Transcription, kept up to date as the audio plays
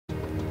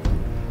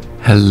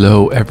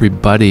Hello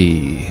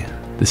everybody,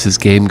 this is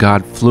Game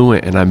God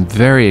Fluent and I'm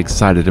very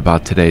excited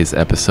about today's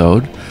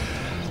episode.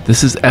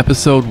 This is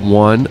episode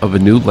 1 of a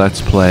new Let's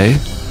Play.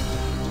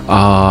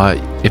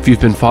 If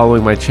you've been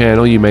following my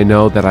channel, you may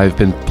know that I've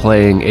been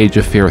playing Age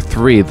of Fear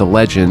 3, The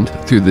Legend,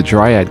 through the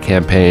Dryad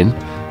campaign.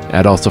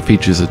 It also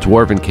features a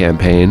Dwarven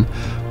campaign,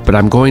 but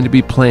I'm going to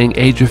be playing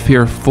Age of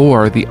Fear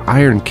 4, The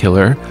Iron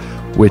Killer,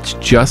 which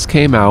just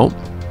came out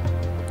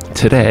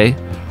today.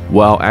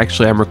 Well,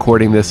 actually, I'm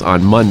recording this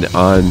on Monday.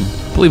 I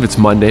believe it's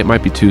Monday. It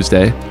might be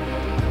Tuesday.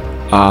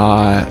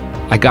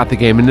 I got the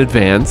game in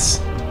advance,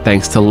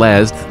 thanks to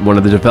Les, one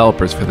of the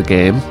developers for the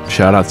game.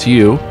 Shout out to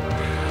you.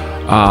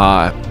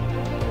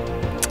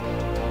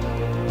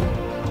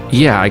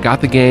 Yeah, I got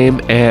the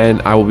game,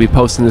 and I will be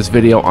posting this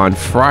video on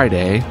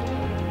Friday,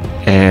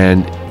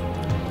 and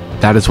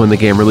that is when the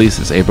game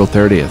releases, April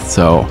 30th.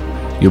 So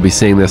you'll be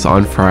seeing this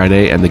on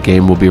Friday, and the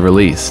game will be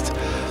released.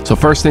 So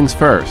first things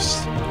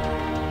first.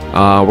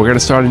 We're going to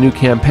start a new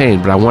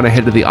campaign, but I want to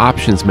head to the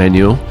options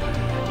menu,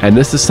 and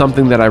this is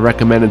something that I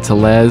recommended to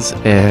Les,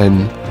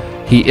 and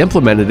he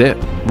implemented it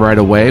right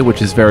away,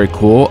 which is very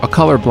cool. A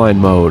colorblind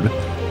mode.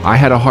 I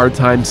had a hard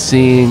time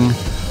seeing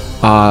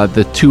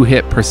the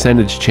 2-hit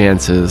percentage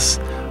chances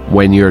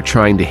when you're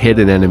trying to hit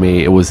an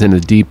enemy. It was in a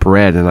deep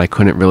red, and I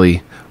couldn't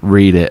really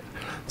read it.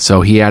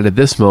 So he added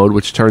this mode,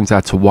 which turns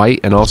that to white,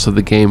 and also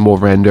the game will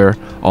render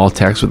all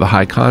text with a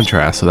high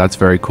contrast, so that's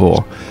very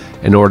cool.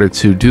 In order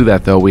to do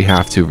that, though, we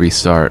have to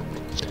restart.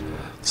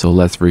 So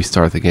let's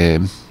restart the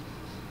game.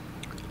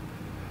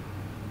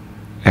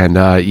 And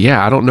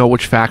yeah, I don't know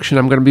which faction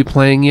I'm going to be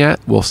playing yet.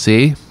 We'll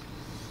see.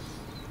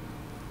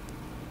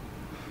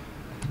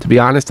 To be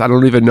honest, I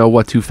don't even know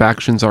what 2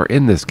 factions are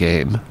in this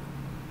game.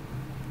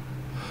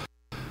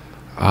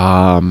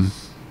 But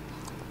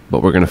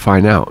we're going to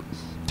find out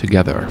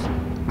together.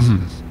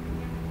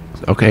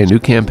 Okay, new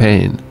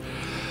campaign.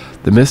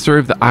 The Mystery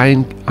of the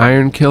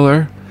Iron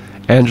Killer.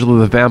 Angela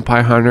the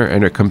Vampire Hunter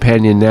and her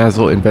companion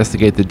Nazzle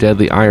investigate the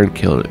deadly Iron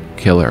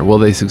Killer. Will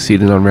they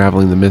succeed in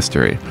unraveling the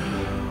mystery?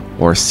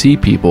 Or Sea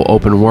People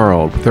Open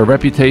World. With their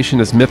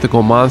reputation as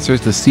mythical monsters,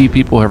 the Sea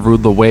People have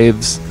ruled the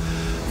waves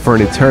for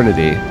an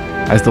eternity.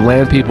 As the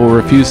Land People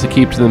refuse to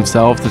keep to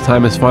themselves, the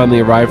time has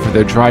finally arrived for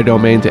their dry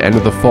domain to enter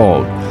the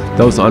fold.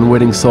 Those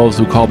unwitting souls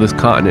who call this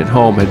continent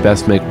home had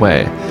best make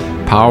way.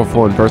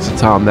 Powerful and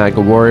versatile Naga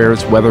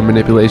warriors, weather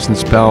manipulation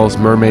spells,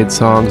 mermaid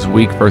songs,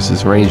 weak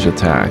versus ranged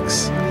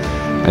attacks.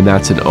 And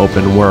that's an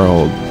open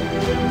world.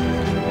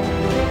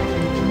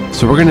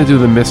 So we're going to do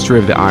the Mystery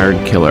of the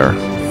Iron Killer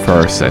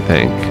first, I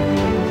think.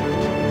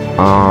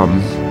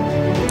 I'm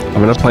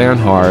going to play on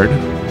hard.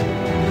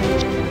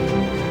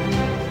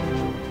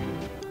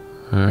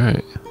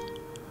 Alright.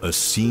 A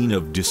scene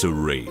of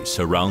disarray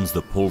surrounds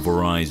the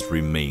pulverized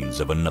remains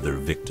of another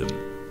victim.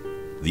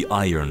 The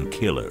Iron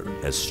Killer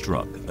has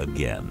struck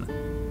again.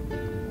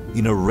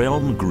 In a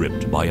realm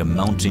gripped by a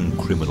mounting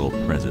criminal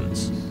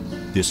presence,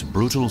 this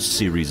brutal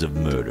series of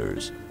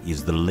murders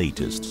is the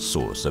latest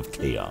source of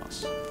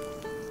chaos.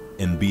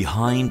 And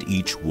behind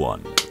each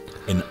one,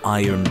 an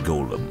iron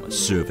golem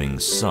serving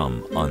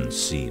some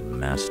unseen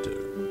master.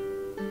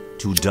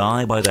 To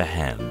die by the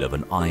hand of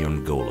an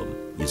iron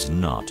golem is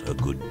not a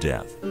good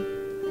death,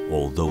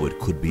 although it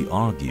could be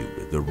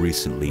argued the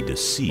recently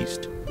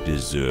deceased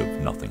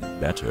deserved nothing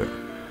better.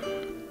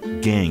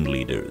 Gang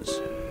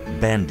leaders,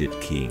 bandit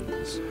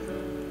kings,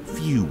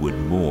 few would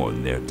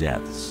mourn their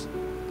deaths.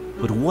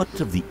 But what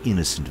of the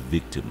innocent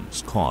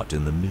victims caught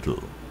in the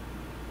middle?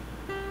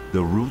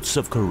 The roots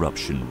of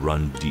corruption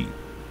run deep,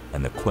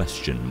 and the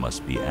question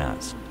must be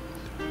asked: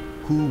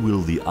 who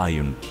will the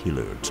Iron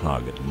Killer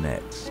target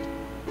next?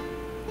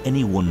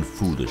 Anyone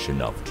foolish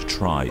enough to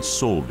try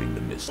solving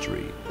the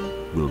mystery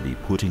will be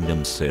putting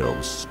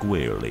themselves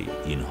squarely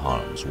in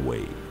harm's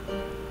way.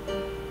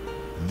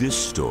 This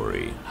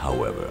story,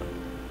 however,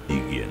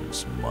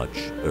 begins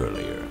much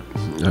earlier.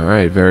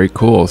 Alright, very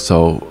cool.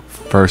 So,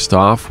 first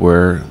off,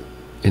 we're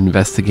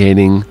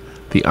investigating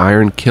the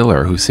Iron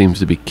Killer, who seems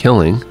to be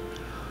killing,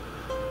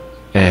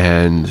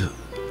 and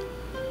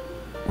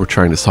we're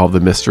trying to solve the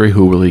mystery.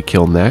 Who will he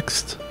kill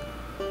next?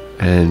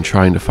 And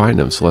trying to find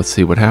him. So let's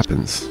see what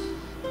happens.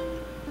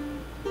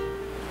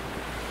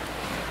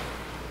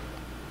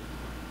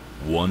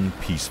 One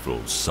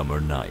peaceful summer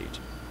night,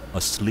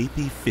 a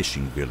sleepy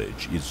fishing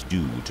village is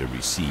due to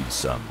receive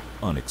some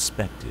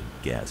unexpected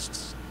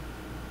guests.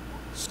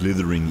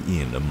 Slithering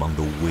in among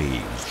the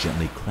waves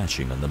gently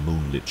crashing on the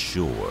moonlit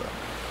shore,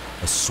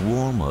 a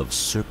swarm of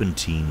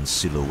serpentine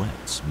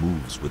silhouettes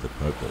moves with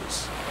a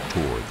purpose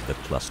towards the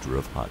cluster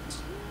of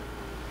huts.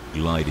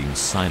 Gliding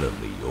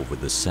silently over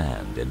the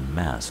sand and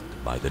masked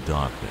by the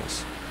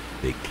darkness,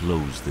 they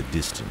close the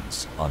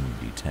distance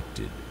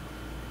undetected.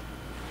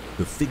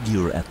 The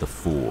figure at the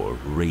fore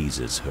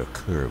raises her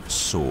curved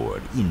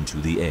sword into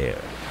the air,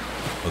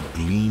 a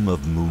gleam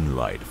of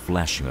moonlight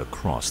flashing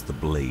across the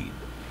blade.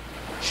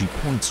 She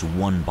points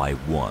one by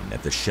one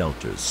at the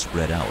shelters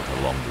spread out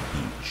along the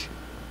beach.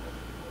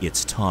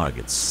 Its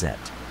target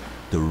set,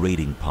 the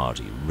raiding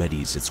party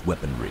readies its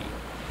weaponry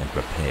and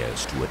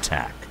prepares to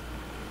attack.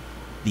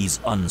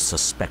 These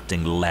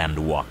unsuspecting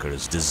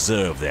landwalkers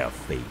deserve their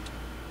fate.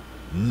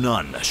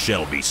 None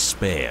shall be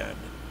spared.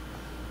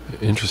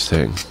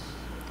 Interesting.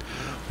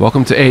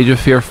 Welcome to Age of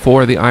Fear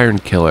 4, The Iron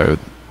Killer.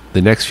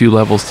 The next few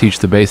levels teach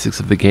the basics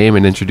of the game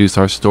and introduce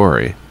our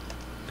story.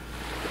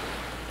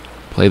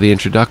 Play the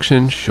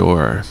introduction?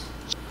 Sure.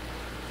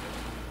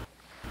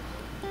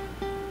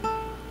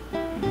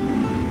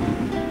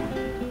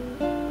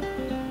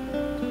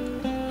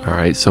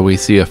 Alright, so we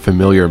see a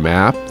familiar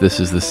map. This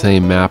is the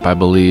same map I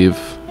believe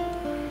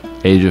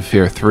Age of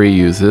Fear 3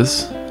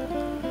 uses.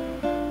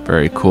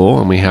 Very cool.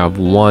 And we have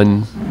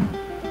one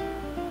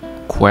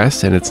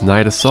quest, and it's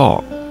Night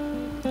Assault.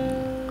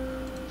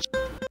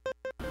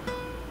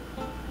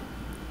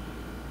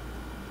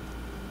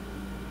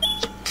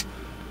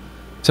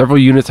 Several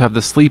units have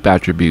the sleep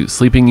attribute.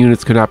 Sleeping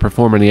units cannot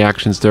perform any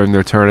actions during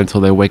their turn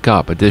until they wake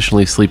up.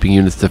 Additionally, sleeping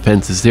units'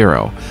 defense is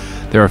 0.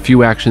 There are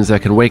few actions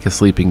that can wake a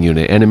sleeping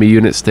unit. Enemy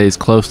unit stays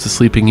close to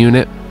sleeping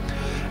unit.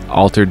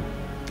 Altered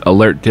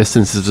alert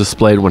distance is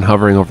displayed when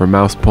hovering over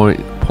mouse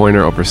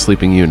pointer over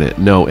sleeping unit.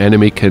 No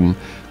enemy can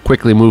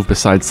quickly move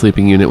beside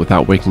sleeping unit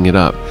without waking it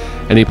up.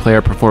 Any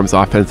player performs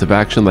offensive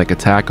action like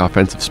attack,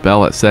 offensive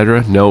spell,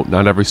 etc. Note,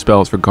 not every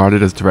spell is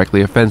regarded as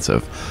directly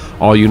offensive.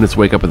 All units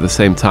wake up at the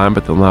same time,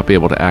 but they'll not be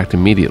able to act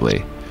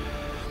immediately.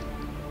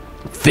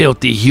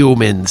 Filthy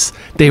humans!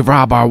 They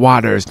rob our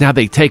waters, now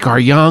they take our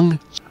young?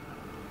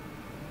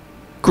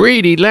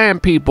 Greedy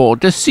land people,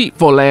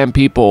 deceitful land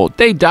people,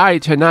 they die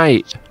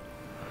tonight.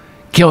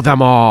 Kill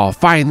them all,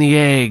 find the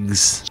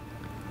eggs.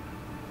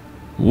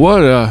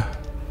 What a...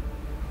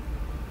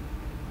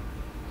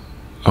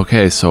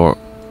 Okay, so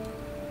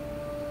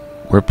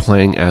we're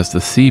playing as the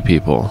Sea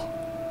People.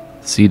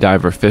 Sea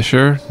Diver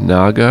Fisher,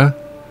 Naga,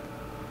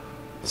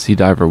 Sea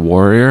Diver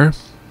Warrior.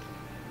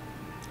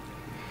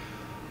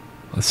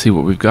 Let's see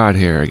what we've got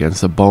here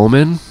against a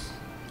Bowman,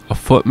 a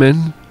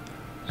Footman,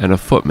 and a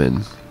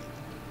Footman.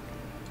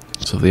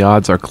 So the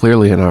odds are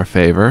clearly in our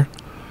favor.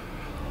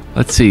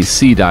 Let's see,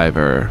 Sea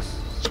Diver.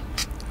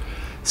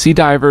 Sea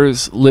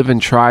divers live in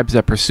tribes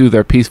that pursue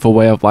their peaceful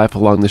way of life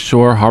along the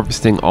shore,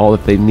 harvesting all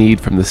that they need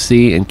from the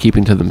sea and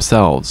keeping to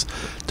themselves.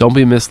 Don't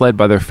be misled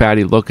by their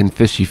fatty look and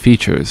fishy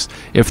features.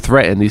 If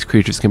threatened, these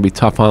creatures can be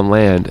tough on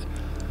land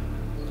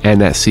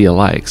and at sea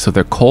alike. So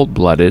they're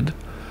cold-blooded,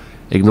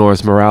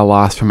 ignores morale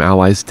loss from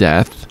allies'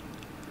 death.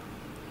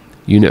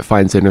 Unit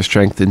finds inner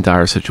strength in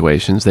dire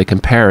situations. They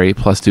can parry,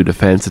 +2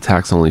 defense,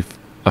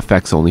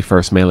 affects only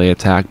first melee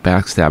attack,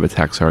 backstab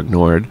attacks are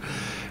ignored.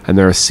 And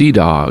they're a sea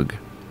dog,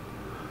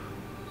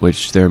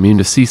 which they're immune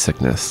to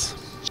seasickness.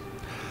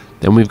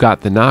 Then we've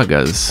got the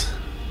Nagas.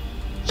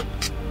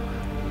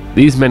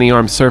 These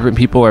many-armed serpent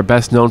people are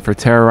best known for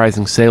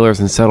terrorizing sailors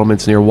and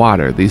settlements near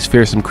water. These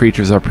fearsome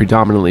creatures are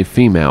predominantly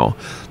female.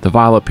 The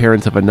vile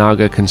appearance of a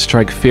Naga can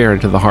strike fear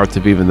into the hearts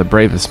of even the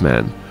bravest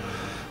men.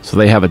 So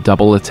they have a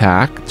double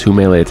attack, 2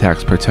 melee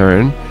attacks per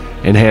turn,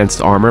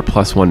 enhanced armor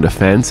 +1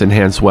 defense,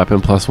 enhanced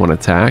weapon +1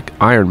 attack,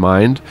 Iron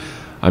Mind,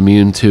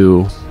 immune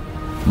to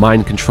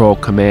mind control,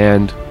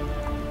 command,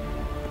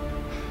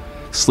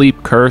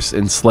 sleep, curse,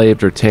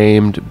 enslaved or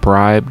tamed,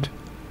 bribed.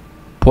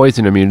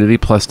 Poison immunity,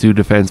 +2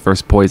 defense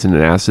versus poison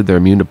and acid. They're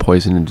immune to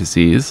poison and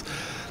disease.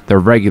 They're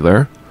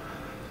regular,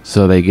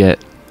 so they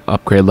get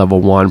upgrade level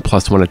 1,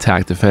 +1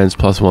 attack defense,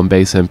 +1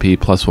 base MP,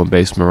 +1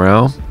 base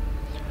morale.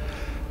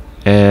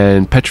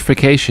 And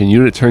petrification,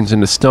 unit turns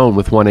into stone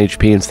with 1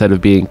 HP instead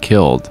of being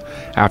killed.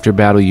 After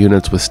battle,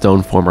 units with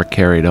stone form are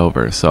carried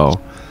over,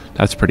 so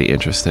that's pretty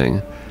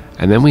interesting.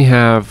 And then we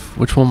have,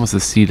 which one was the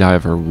Sea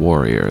Diver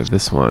Warrior?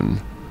 This one.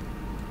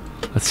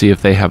 Let's see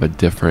if they have a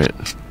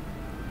different...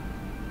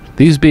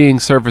 These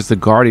beings serve as the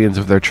guardians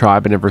of their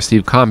tribe and have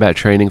received combat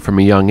training from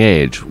a young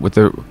age.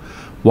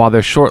 While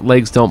their short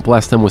legs don't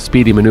bless them with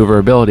speedy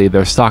maneuverability,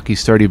 their stocky,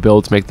 sturdy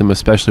builds make them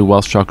especially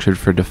well-structured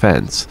for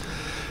defense.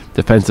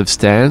 Defensive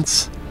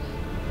stance,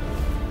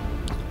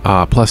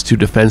 +2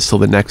 defense till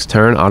the next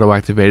turn,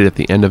 auto-activated at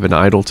the end of an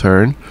idle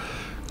turn.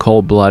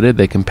 Cold-blooded,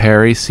 they can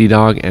parry, Sea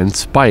Dog, and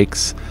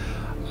Spikes.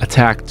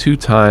 Attack 2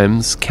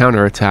 times,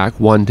 counter-attack,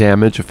 1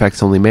 damage,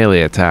 affects only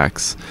melee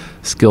attacks.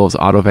 Skills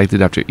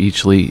auto-vected after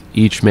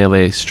each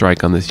melee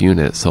strike on this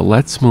unit. So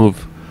let's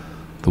move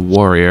the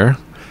Warrior.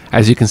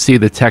 As you can see,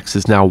 the text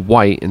is now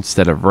white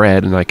instead of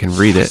red, and I can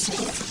read it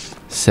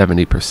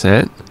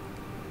 70%.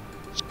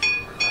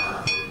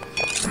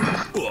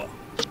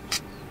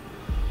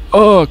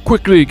 Oh,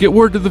 quickly, get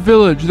word to the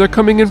village. They're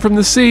coming in from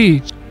the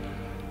sea.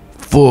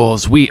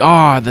 Fools, we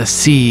are the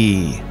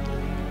sea.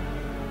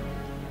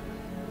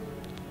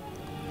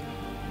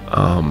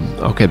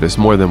 Okay, there's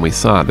more than we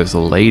saw. There's a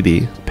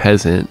lady,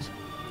 peasant,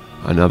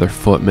 another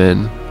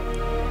footman,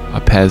 a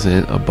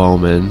peasant, a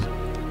bowman,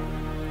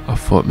 a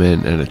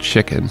footman, and a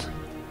chicken.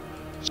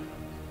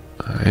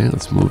 Alright,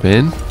 let's move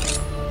in.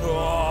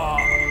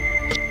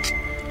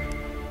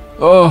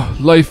 Oh,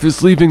 life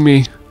is leaving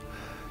me.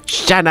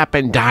 Shut up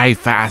and die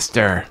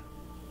faster.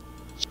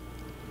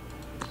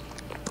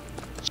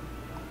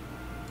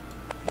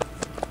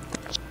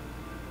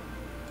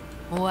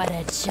 What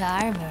a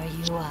charmer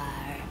you are.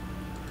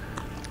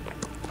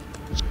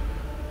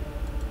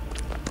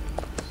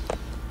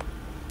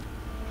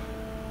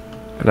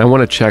 And I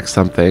want to check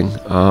something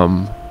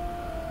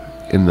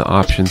in the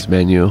options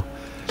menu.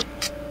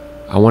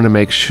 I want to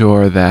make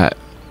sure that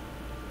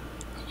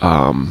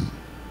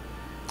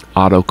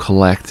auto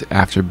collect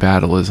after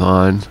battle is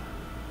on.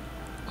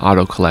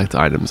 Auto collect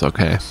items,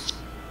 okay.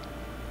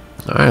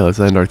 Alright, let's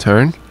end our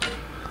turn.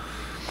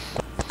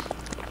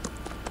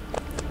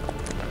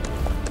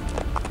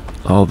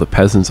 Oh, the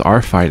peasants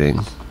are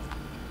fighting.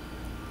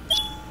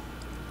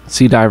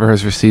 Sea Diver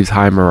has received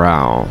high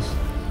morale.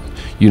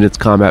 Units'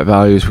 combat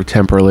values were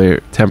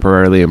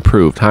temporarily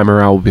improved. High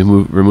morale will be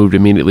removed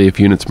immediately if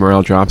units'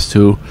 morale drops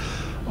to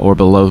or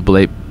below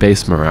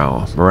base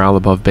morale. Morale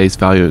above base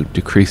value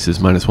decreases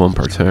 -1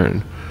 per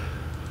turn.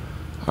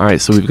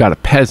 Alright, so we've got a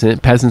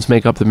peasant. Peasants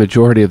make up the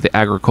majority of the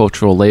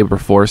agricultural labor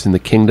force in the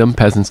kingdom.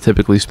 Peasants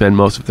typically spend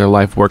most of their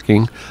life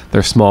working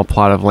their small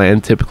plot of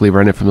land, typically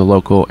rented from the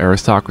local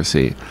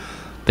aristocracy.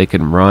 They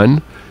can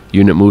run.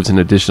 Unit moves an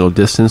additional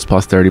distance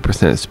plus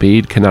 30%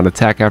 speed. Cannot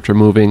attack after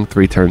moving.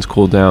 3 turns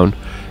cooldown.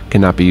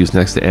 Cannot be used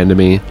next to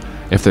enemy.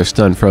 If they're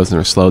stunned, frozen,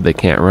 or slowed, they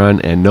can't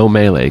run. And no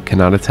melee.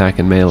 Cannot attack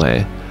in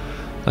melee.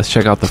 Let's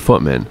check out the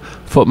footmen.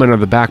 Footmen are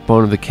the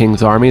backbone of the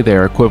king's army. They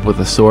are equipped with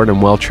a sword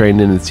and well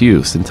trained in its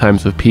use. In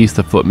times of peace,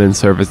 the footmen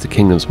serve as the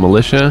kingdom's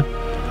militia.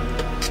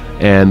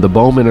 And the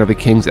bowmen are the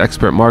king's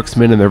expert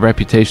marksmen, and their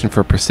reputation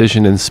for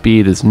precision and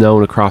speed is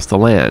known across the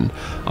land.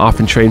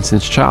 Often trained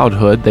since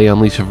childhood, they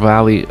unleash a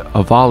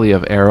volley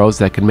of arrows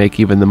that can make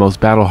even the most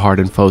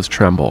battle-hardened foes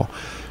tremble.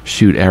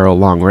 Shoot arrow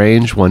long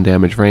range, 1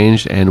 damage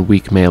range, and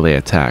weak melee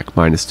attack,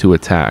 -2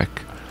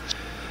 attack.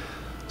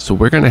 So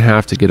we're going to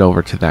have to get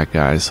over to that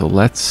guy, so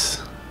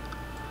let's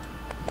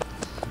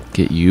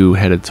get you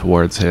headed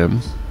towards him.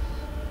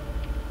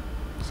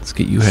 Let's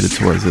get you headed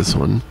towards this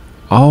one.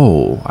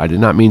 Oh, I did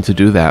not mean to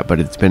do that, but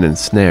it's been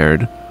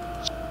ensnared.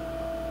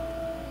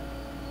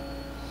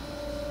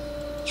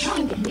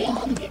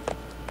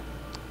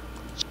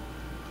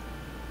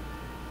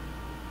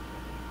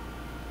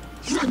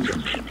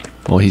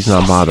 Well, he's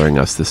not bothering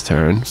us this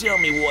turn. Tell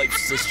me, wife,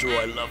 sister,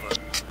 I love her.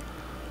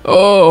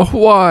 Oh,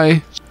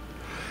 why?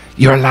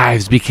 Your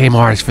lives became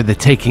ours for the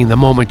taking the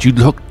moment you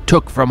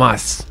took from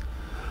us.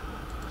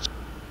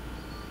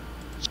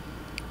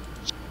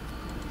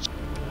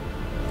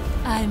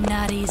 I'm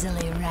not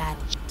easily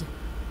rattled.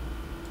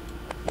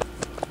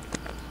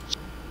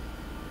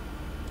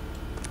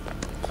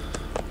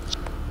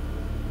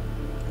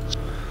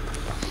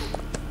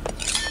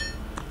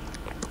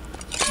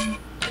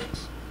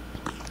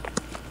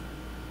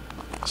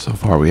 So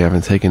far we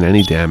haven't taken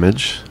any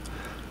damage.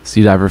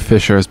 Sea Diver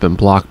Fisher has been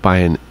blocked by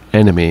an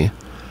enemy.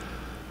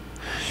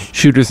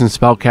 Shooters and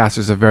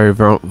spellcasters are very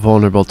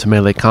vulnerable to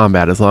melee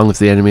combat. As long as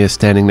the enemy is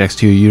standing next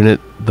to your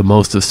unit, the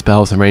most of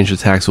spells and ranged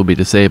attacks will be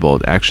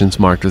disabled. Actions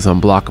marked as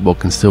unblockable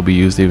can still be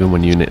used even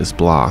when unit is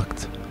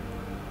blocked.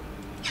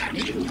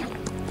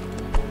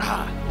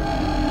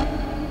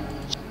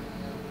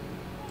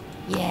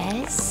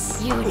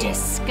 Yes, you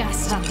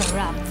disgust on the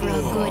rub for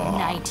a good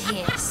night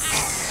hiss.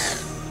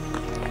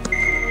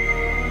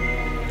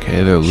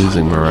 Okay, they're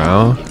losing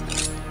morale.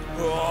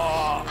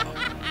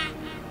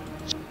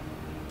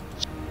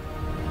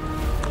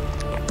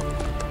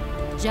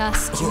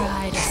 Just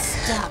try to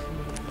stop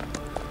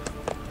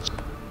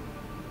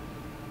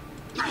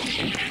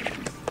me.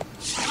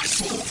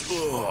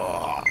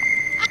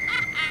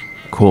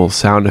 Cool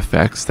sound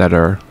effects that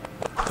are...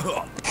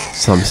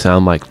 Some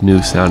sound like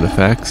new sound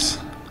effects.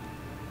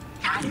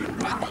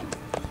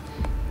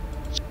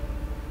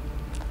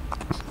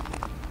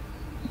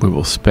 We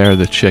will spare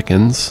the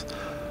chickens.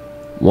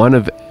 One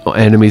of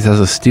enemies has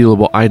a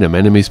stealable item.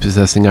 Enemies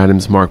possessing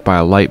items marked by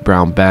a light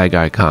brown bag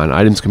icon.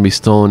 Items can be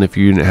stolen if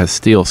your unit has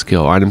steal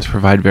skill. Items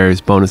provide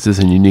various bonuses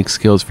and unique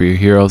skills for your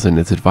heroes, and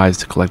it's advised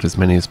to collect as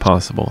many as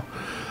possible.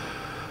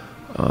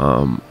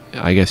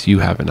 I guess you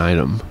have an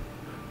item.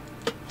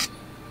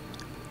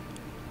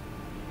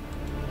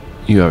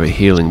 You have a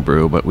healing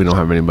brew, but we don't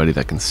have anybody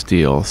that can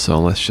steal, so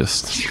let's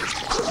just...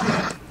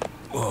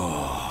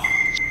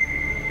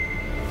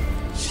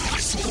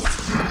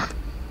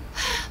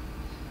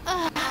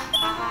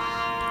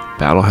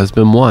 Battle has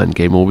been won.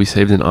 Game will be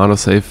saved in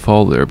autosave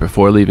folder.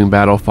 Before leaving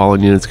battle,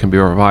 fallen units can be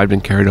revived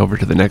and carried over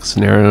to the next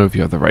scenario if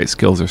you have the right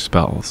skills or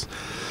spells.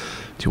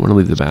 Do you want to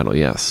leave the battle?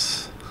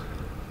 Yes.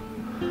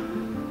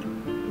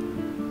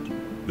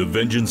 The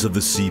vengeance of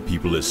the Sea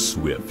People is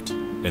swift,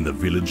 and the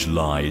village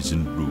lies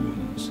in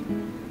ruins.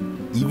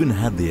 Even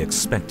had they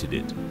expected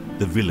it,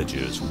 the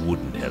villagers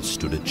wouldn't have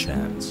stood a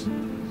chance.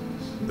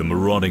 The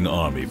marauding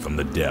army from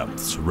the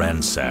depths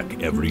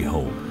ransack every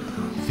home,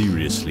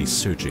 furiously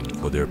searching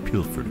for their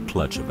pilfered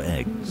clutch of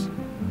eggs,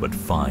 but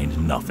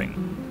find nothing.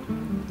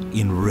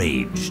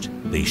 Enraged,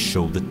 they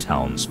show the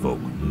townsfolk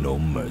no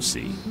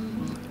mercy.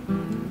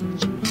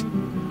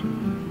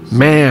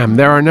 Ma'am,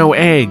 there are no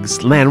eggs.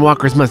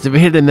 Landwalkers must have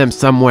hidden them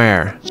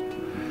somewhere.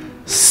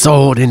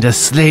 Sold into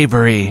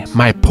slavery,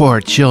 my poor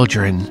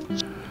children.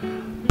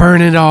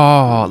 Burn it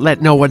all.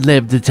 Let no one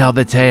live to tell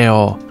the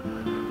tale.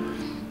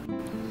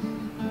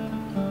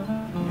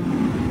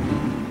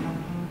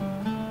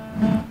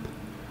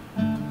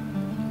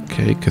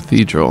 Okay,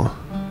 cathedral.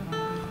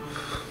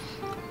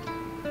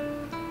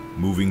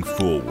 Moving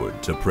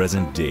forward to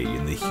present day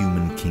in the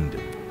human kingdom,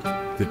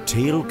 the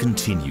tale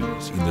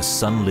continues in the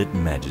sunlit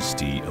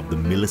majesty of the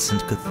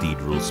Millicent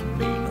Cathedral's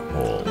main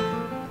hall.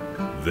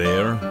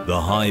 There, the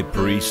High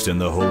Priest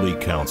and the Holy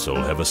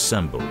Council have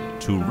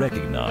assembled to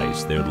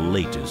recognize their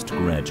latest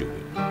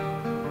graduate.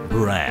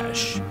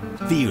 Brash,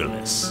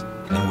 fearless,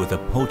 and with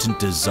a potent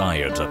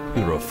desire to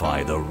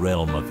purify the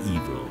realm of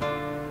evil,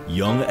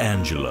 young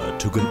Angela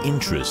took an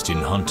interest in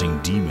hunting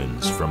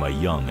demons from a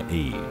young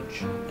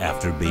age,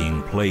 after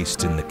being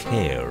placed in the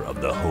care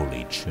of the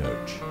Holy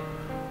Church.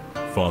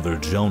 Father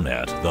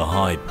Jonat, the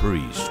High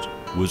Priest,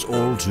 was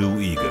all too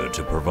eager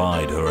to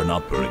provide her an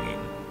upbringing,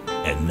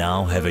 and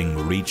now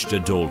having reached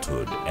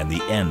adulthood and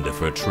the end of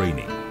her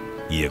training,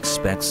 he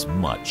expects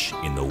much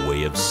in the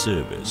way of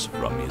service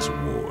from his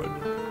ward.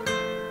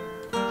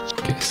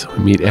 Okay, so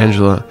we meet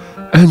Angela.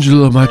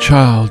 Angela, my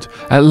child,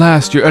 at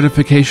last your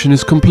edification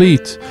is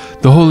complete.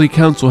 The Holy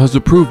Council has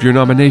approved your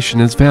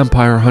nomination as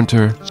vampire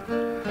hunter.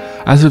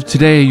 As of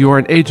today, you are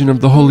an agent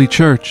of the Holy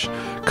Church.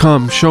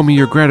 Come, show me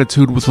your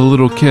gratitude with a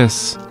little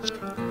kiss.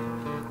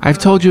 I've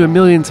told you a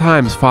million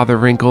times, Father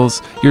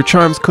Wrinkles, your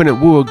charms couldn't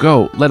woo a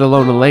goat, let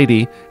alone a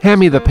lady. Hand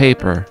me the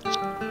paper.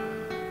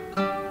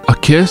 A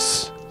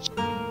kiss?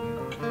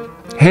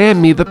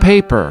 Hand me the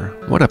paper.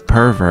 What a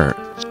pervert.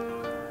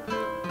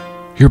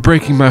 You're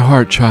breaking my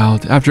heart,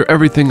 child, after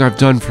everything I've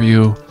done for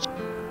you.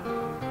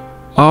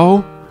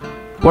 Oh?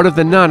 What of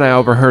the nun I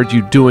overheard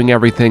you doing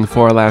everything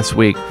for last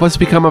week? What's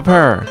become of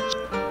her?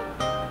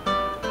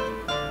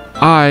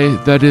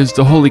 That is,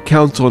 the Holy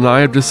Council and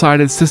I have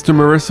decided Sister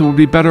Marissa would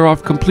be better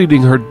off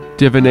completing her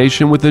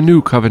divination with a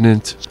new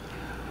covenant.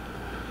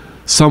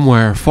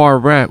 Somewhere far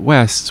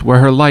west, where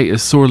her light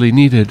is sorely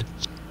needed.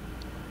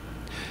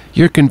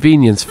 Your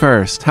convenience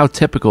first. How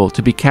typical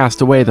to be cast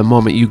away the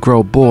moment you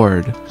grow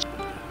bored.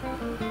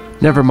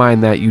 Never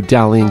mind that, you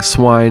dallying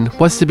swine.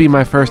 What's to be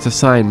my first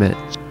assignment?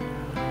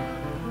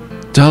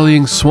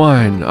 Dallying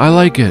swine, I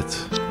like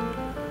it.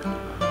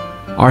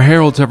 Our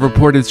heralds have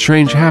reported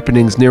strange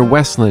happenings near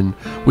Westland.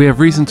 We have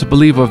reason to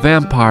believe a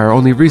vampire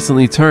only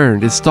recently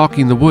turned is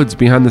stalking the woods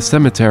behind the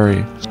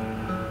cemetery.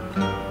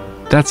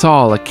 That's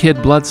all, a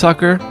kid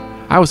bloodsucker?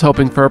 I was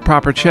hoping for a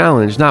proper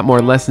challenge, not more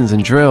lessons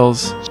and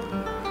drills.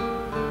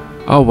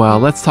 Oh well,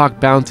 let's talk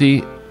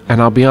bounty, and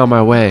I'll be on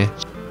my way.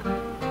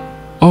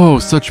 Oh,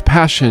 such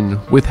passion!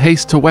 With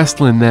haste to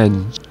Westland,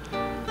 then.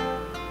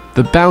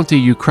 The bounty,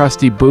 you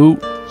crusty boot!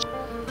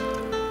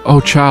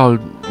 Oh,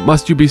 child,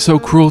 must you be so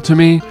cruel to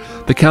me?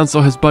 The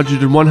council has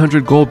budgeted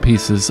 100 gold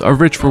pieces, a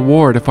rich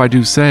reward if I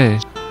do say.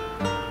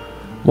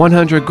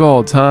 100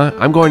 golds, huh?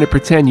 I'm going to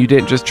pretend you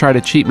didn't just try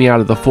to cheat me out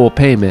of the full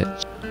payment.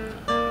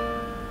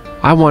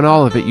 I want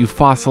all of it, you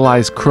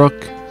fossilized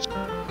crook.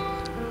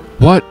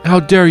 What? How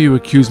dare you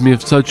accuse me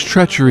of such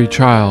treachery,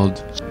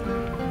 child?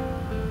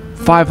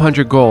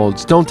 500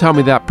 golds. Don't tell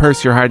me that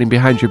purse you're hiding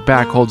behind your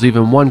back holds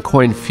even 1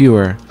 coin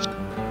fewer.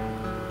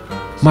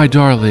 My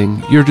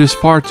darling, you're just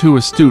far too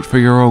astute for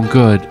your own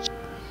good.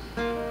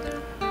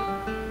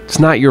 It's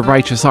not your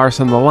righteous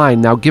arse on the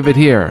line, now give it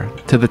here.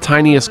 To the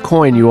tiniest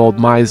coin, you old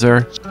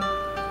miser.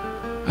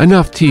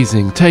 Enough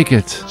teasing, take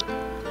it.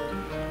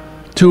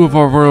 2 of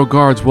our royal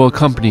guards will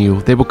accompany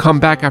you. They will come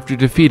back after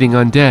defeating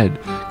undead.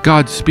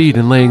 Godspeed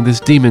in laying this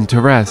demon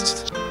to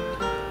rest.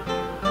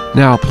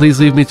 Now, please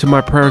leave me to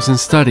my prayers and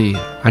study.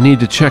 I need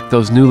to check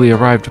those newly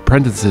arrived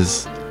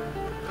apprentices.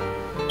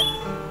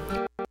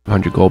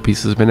 100 gold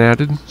pieces have been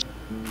added.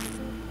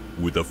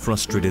 With a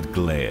frustrated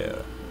glare,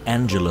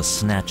 Angela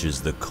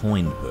snatches the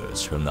coin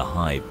purse from the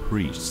High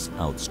Priest's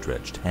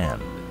outstretched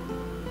hand.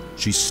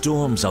 She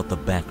storms out the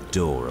back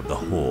door of the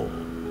hall,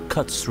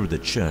 cuts through the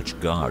church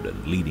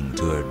garden leading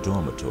to her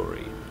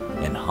dormitory,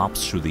 and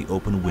hops through the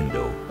open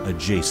window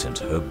adjacent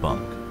her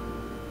bunk.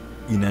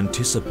 In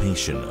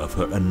anticipation of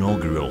her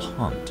inaugural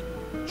hunt,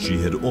 she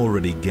had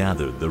already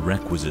gathered the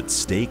requisite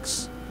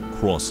stakes,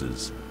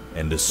 crosses,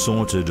 and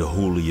assorted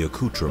holy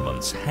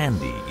accoutrements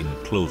handy in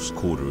close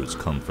quarters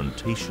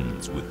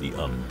confrontations with the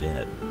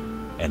undead,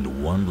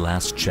 and one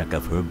last check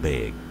of her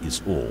bag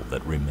is all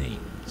that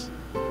remains.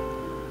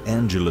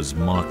 Angela's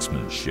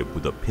marksmanship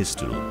with a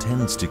pistol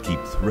tends to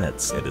keep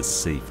threats at a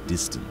safe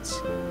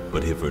distance,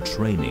 but if her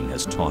training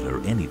has taught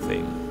her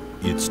anything,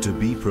 it's to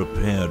be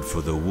prepared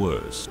for the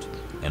worst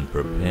and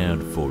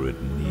prepared for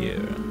it near.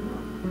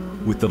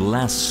 With the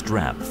last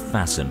strap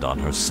fastened on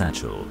her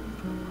satchel,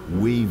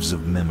 waves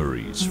of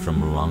memories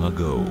from long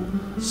ago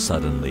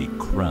suddenly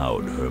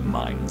crowd her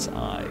mind's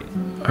eye.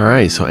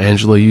 Alright, so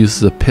Angela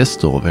uses a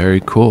pistol.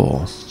 Very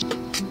cool.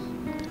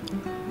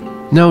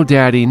 No,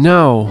 Daddy,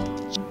 no!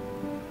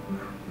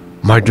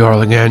 My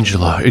darling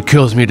Angela, it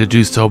kills me to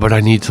do so, but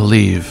I need to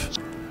leave.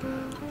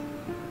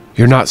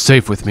 You're not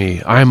safe with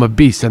me. I am a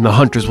beast and the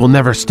hunters will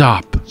never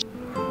stop.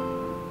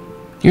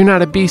 You're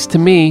not a beast to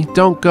me.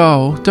 Don't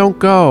go. Don't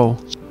go.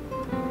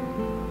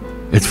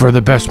 It's for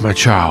the best, my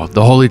child.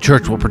 The Holy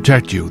Church will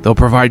protect you. They'll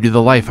provide you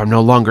the life I'm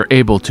no longer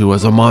able to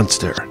as a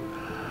monster.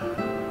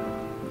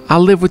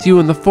 I'll live with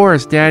you in the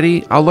forest,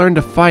 Daddy. I'll learn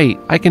to fight.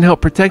 I can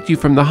help protect you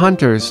from the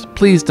hunters.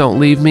 Please don't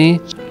leave me.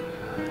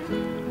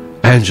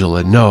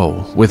 Angela,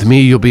 no. With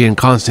me, you'll be in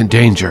constant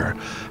danger.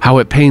 How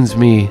it pains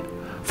me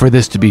for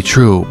this to be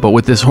true, but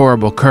with this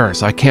horrible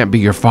curse, I can't be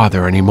your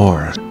father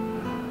anymore.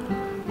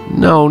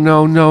 No,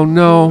 no, no,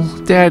 no.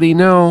 Daddy,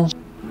 no.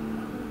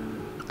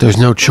 There's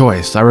no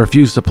choice. I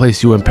refuse to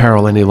place you in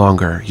peril any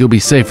longer. You'll be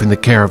safe in the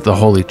care of the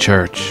Holy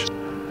Church.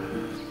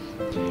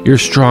 You're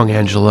strong,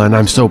 Angela, and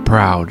I'm so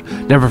proud.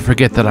 Never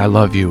forget that I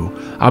love you.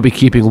 I'll be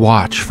keeping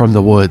watch from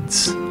the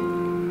woods.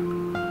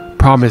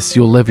 Promise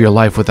you'll live your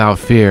life without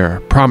fear.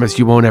 Promise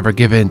you won't ever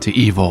give in to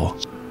evil.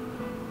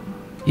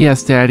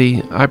 Yes,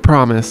 Daddy, I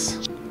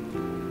promise.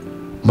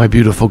 My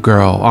beautiful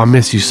girl, I'll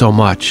miss you so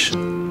much.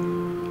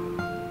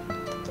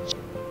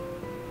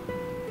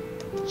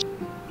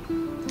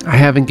 I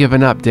haven't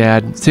given up,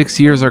 Dad. 6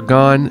 years are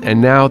gone,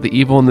 and now the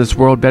evil in this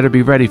world better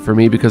be ready for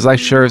me, because I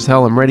sure as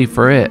hell am ready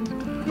for it.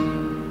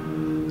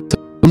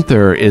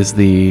 Gunther is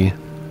the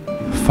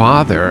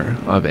father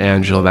of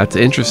Angela. That's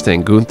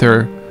interesting.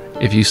 Gunther,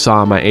 if you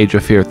saw my Age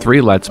of Fear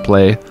 3 Let's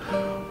Play,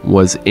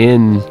 was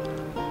in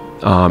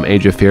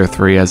Age of Fear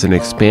 3 as an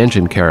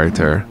expansion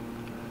character.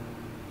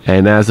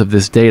 And as of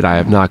this date, I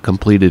have not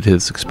completed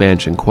his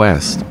expansion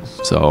quest.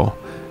 So,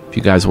 if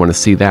you guys want to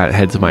see that,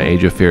 head to my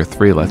Age of Fear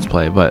 3 Let's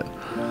Play. But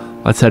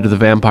let's head to the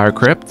Vampire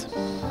Crypt.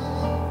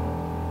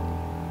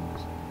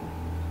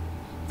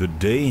 The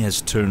day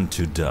has turned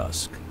to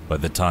dusk by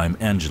the time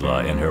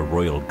Angela and her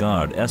Royal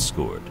Guard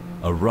escort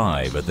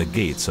arrive at the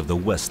gates of the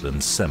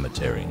Westland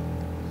Cemetery.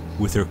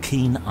 With her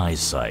keen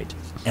eyesight,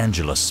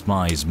 Angela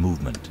spies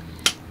movement,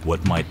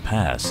 what might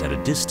pass at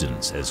a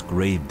distance as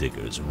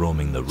gravediggers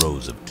roaming the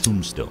rows of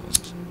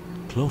tombstones.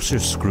 Closer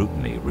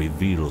scrutiny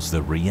reveals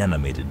the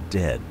reanimated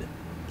dead,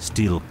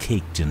 still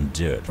caked in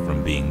dirt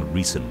from being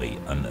recently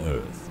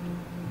unearthed.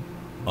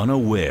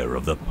 Unaware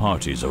of the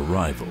party's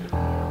arrival,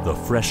 the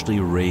freshly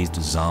raised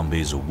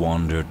zombies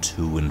wander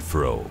to and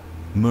fro,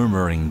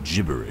 murmuring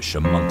gibberish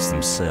amongst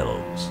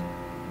themselves.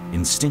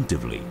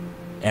 Instinctively,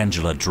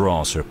 Angela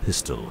draws her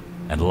pistol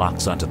and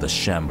locks onto the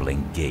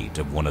shambling gate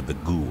of one of the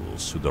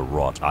ghouls through the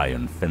wrought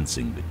iron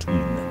fencing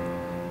between them.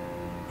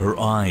 Her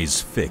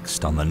eyes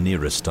fixed on the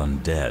nearest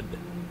undead,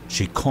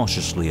 she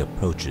cautiously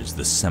approaches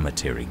the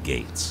cemetery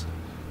gates.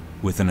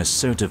 With an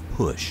assertive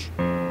push,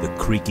 the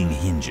creaking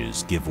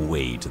hinges give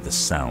way to the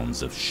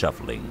sounds of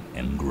shuffling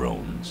and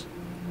groans.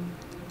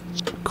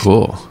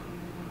 Cool.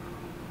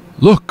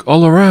 Look,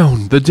 all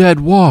around, the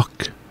dead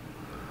walk.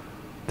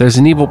 There's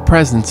an evil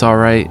presence, all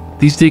right.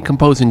 These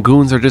decomposing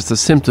goons are just a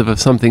symptom of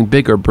something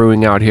bigger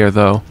brewing out here,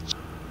 though.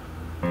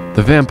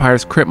 The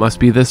vampire's crypt must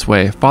be this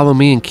way. Follow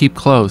me and keep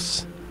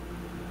close.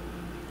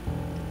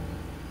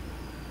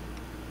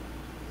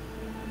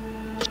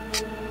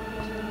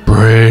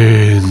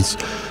 Brains.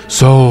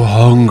 So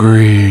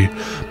hungry.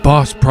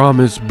 Boss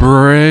promised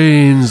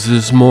brains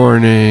this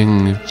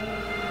morning.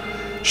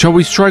 Shall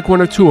we strike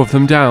one or two of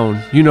them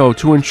down? You know,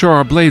 to ensure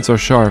our blades are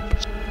sharp.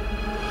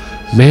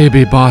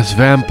 Maybe Boss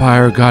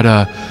Vampire got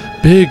a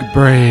big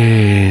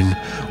brain.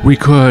 We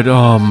could,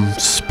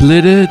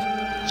 split it?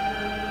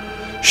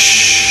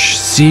 Shh,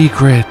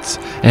 secret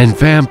and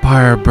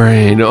vampire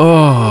brain.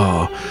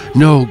 Oh,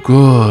 no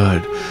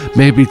good.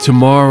 Maybe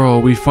tomorrow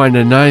we find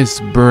a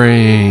nice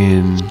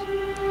brain.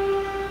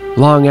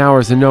 Long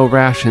hours and no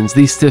rations.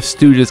 These stiff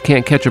stooges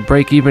can't catch a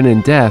break even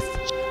in death.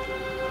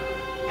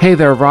 Hey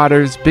there,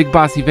 rotters. Big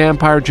bossy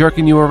vampire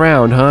jerking you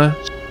around, huh?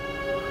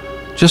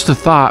 Just a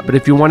thought, but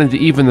if you wanted to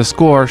even the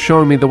score,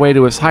 showing me the way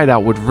to his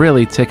hideout would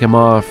really tick him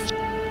off.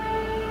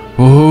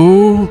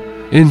 Oh,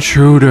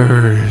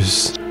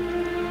 intruders.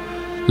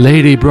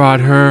 Lady brought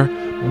her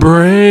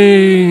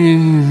brains.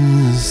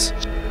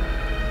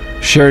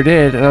 Sure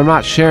did, and I'm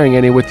not sharing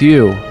any with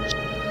you.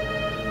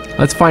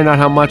 Let's find out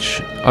how much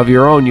of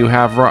your own you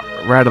have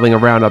rattling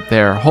around up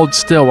there. Hold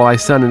still while I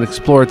send an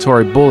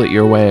exploratory bullet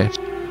your way.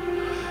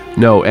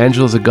 No,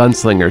 Angela's a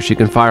gunslinger. She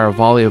can fire a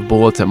volley of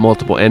bullets at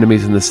multiple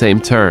enemies in the same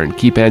turn.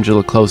 Keep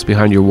Angela close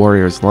behind your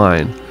warrior's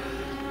line.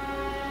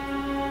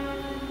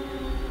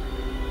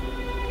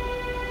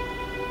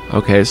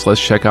 Okay, so let's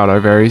check out our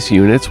various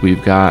units.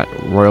 We've got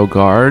Royal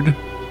Guard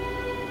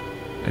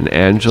and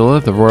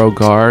Angela, the Royal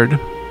Guard.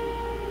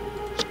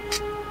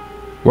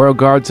 Royal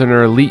Guards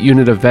are an elite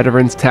unit of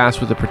veterans tasked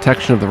with the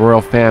protection of the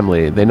royal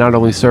family. They not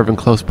only serve in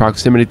close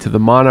proximity to the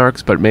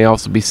monarchs, but may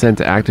also be sent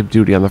to active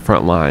duty on the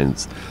front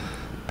lines.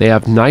 They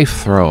have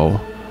Knife Throw,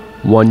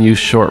 1 use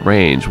short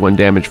range, 1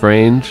 damage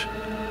range.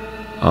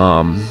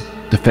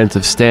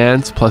 Defensive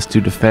Stance,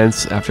 +2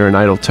 defense after an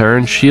idle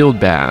turn. Shield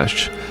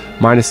Bash,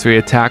 -3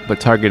 attack, but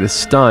target is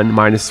stunned,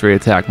 -3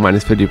 attack,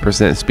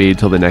 -50% speed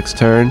till the next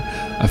turn.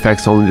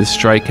 Effects only to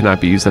strike,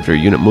 cannot be used after a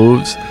unit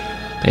moves.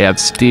 They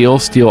have Steal,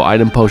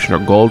 item, potion, or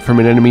gold from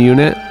an enemy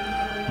unit.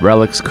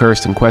 Relics,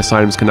 cursed, and quest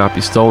items cannot be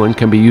stolen,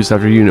 can be used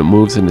after a unit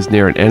moves and is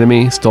near an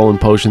enemy. Stolen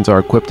potions are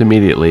equipped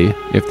immediately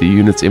if the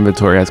unit's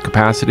inventory has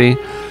capacity.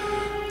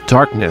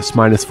 Darkness,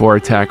 -4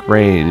 attack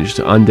ranged,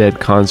 undead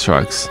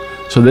constructs.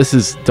 So this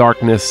is,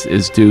 darkness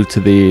is due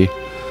to the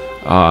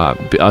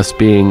us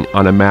being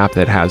on a map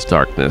that has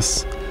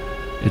darkness.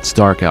 It's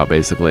dark out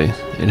basically.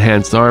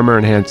 Enhanced armor,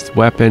 enhanced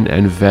weapon,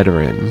 and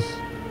veteran.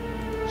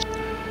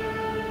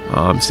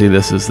 See,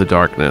 this is the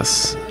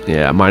darkness.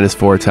 Yeah,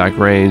 -4 attack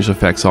range,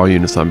 affects all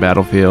units on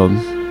battlefield.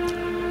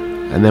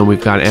 And then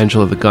we've got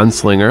Angela the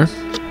Gunslinger.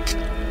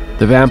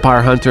 The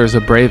vampire hunter is a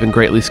brave and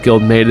greatly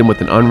skilled maiden with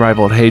an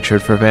unrivaled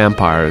hatred for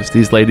vampires.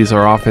 These ladies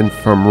are often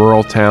from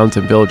rural towns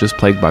and villages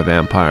plagued by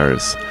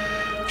vampires.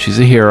 She's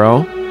a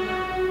hero,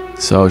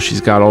 so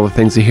she's got all the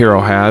things a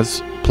hero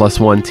has.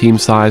 +1 team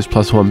size,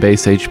 +1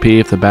 base HP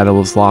if the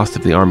battle is lost,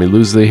 if the army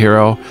loses the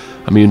hero.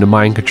 Immune to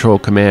mind control,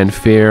 command,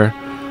 fear.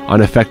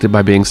 Unaffected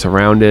by being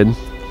surrounded.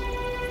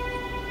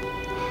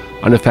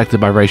 Unaffected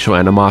by racial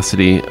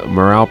animosity,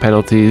 morale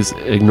penalties.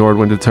 Ignored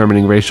when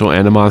determining racial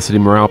animosity,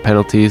 morale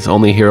penalties.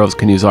 Only heroes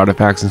can use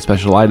artifacts and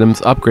special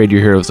items. Upgrade your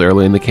heroes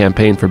early in the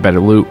campaign for better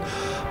loot.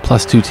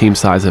 +2 team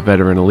size at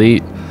veteran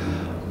elite.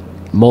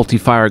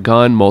 Multi-fire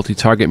gun,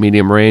 multi-target,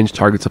 medium range.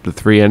 Targets up to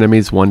 3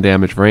 enemies, 1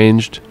 damage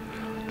ranged.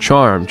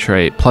 Charm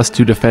trait,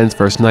 +2 defense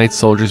versus knights,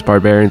 soldiers,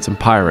 barbarians, and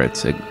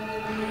pirates.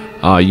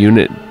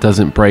 Unit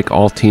doesn't break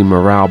all team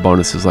morale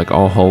bonuses like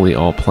all holy,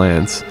 all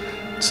plants.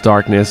 It's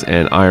darkness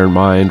and iron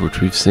mind, which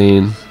we've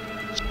seen.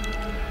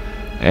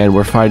 And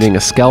we're fighting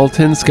a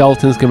skeleton.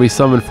 Skeletons can be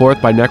summoned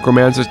forth by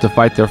necromancers to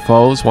fight their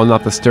foes. While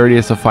not the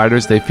sturdiest of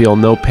fighters, they feel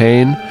no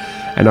pain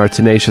and are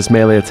tenacious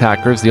melee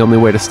attackers. The only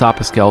way to stop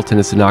a skeleton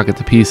is to knock it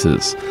to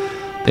pieces.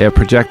 They have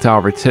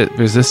projectile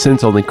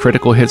resistance, only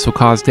critical hits will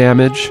cause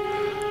damage.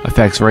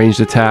 Affects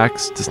ranged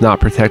attacks, does not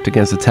protect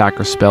against attack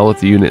or spell if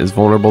the unit is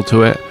vulnerable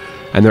to it.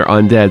 And they're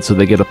undead, so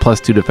they get a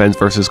 +2 defense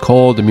versus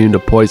cold, immune to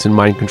poison,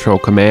 mind control,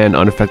 command,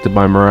 unaffected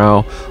by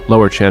morale,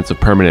 lower chance of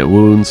permanent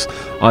wounds.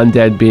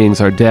 Undead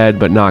beings are dead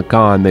but not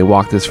gone. They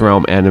walk this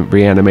realm and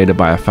reanimated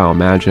by a foul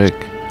magic.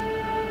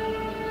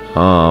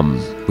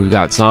 We've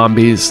got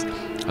zombies.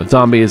 A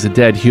zombie is a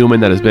dead human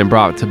that has been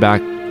brought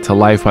back to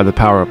life by the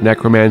power of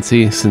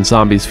necromancy. Since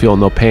zombies feel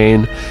no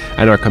pain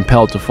and are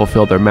compelled to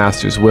fulfill their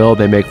master's will,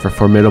 they make for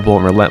formidable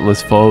and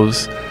relentless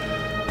foes.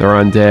 They're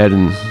undead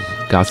and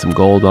got some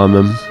gold on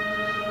them.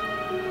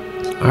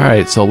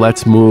 Alright, so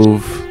let's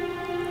move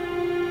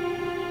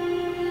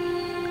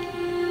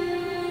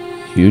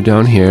you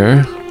down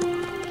here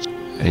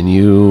and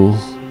you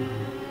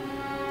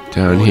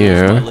down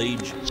here,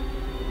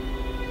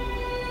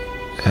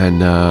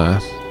 and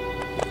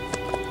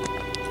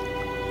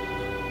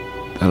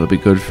that'll be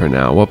good for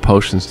now. What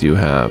potions do you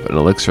have? An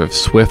elixir of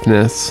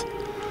swiftness,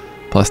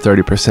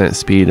 +30%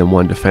 speed and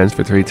 1 defense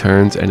for 3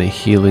 turns, and a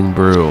healing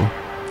brew.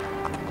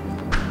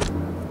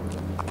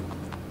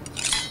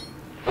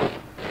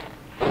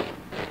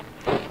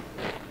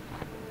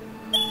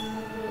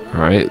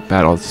 Alright,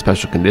 battle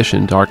special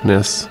condition,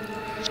 darkness.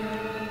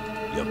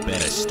 You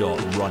better start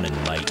running,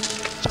 mate.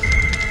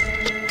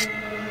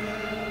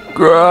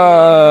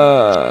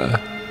 Grrrr!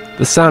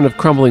 The sound of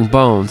crumbling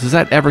bones. Is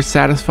that ever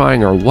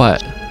satisfying or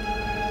what?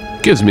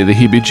 Gives me the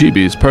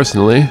heebie-jeebies,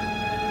 personally.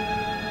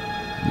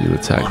 You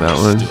attack that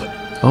one.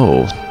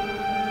 Oh.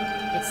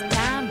 It's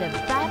time to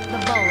bite the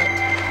bullet.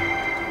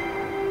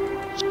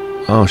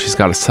 Oh, she's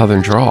got a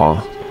southern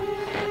drawl.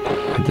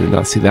 I did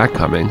not see that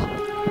coming.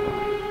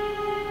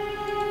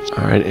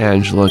 Alright,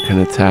 Angela can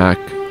attack.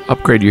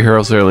 Upgrade your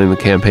heroes early in the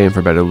campaign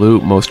for better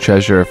loot. Most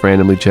treasure if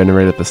randomly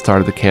generated at the start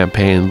of the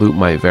campaign. Loot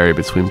might vary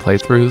between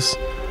playthroughs.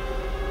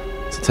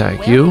 Let's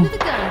attack you. Welcome to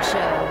the gun show.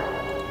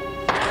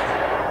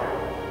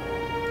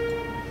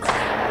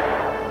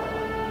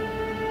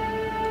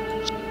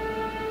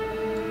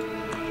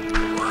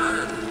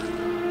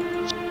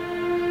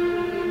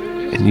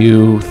 And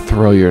you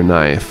throw your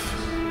knife.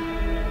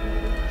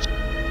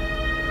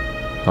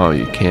 Oh,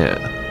 you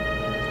can't.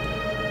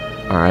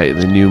 Alright,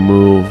 then you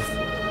move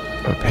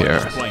up here.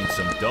 Just playing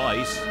some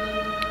dice.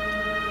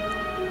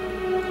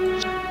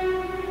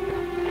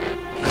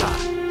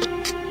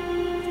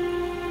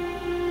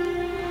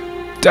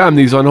 Damn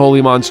these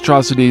unholy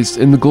monstrosities.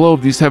 In the glow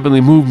of these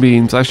heavenly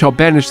moonbeams, I shall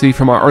banish thee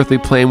from our earthly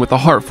plane with a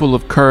heart full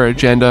of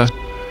courage and,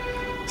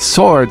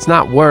 swords,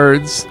 not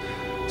words.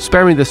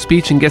 Spare me the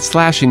speech and get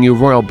slashing, you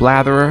royal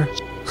blatherer.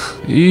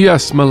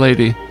 Yes, my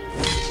lady.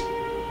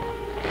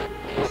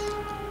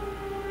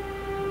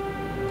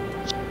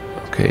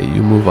 Okay,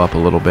 you move up a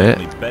little bit.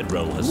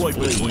 Bedroll has right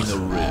between the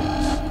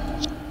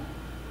ribs.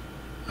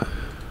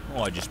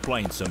 Oh, just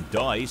playing some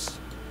dice.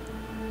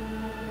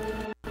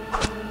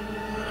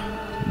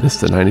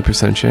 Missed a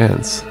 90%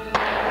 chance.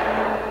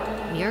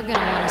 You're gonna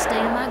want to stay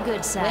on my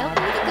good side. Welcome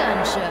to the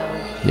gun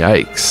show.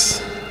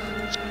 Yikes.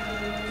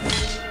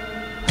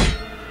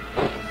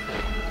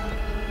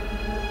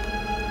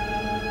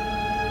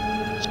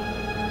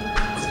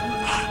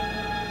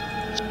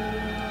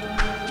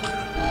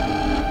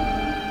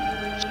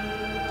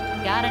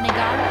 Got any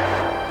garlic?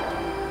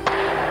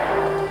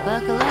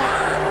 Buckle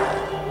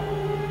up.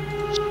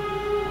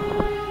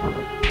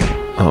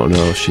 Oh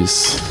no, she's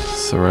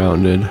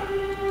surrounded.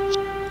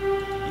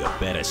 You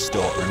better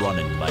start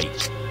running,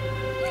 mate.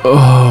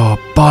 Oh,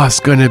 boss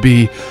gonna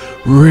be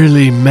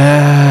really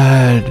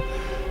mad.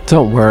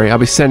 Don't worry, I'll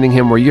be sending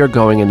him where you're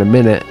going in a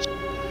minute.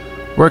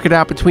 Work it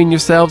out between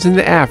yourselves in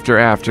the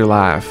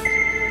afterlife.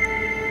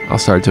 I'll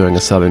start doing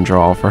a southern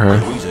drawl for her.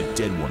 He's a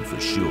dead one for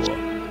sure.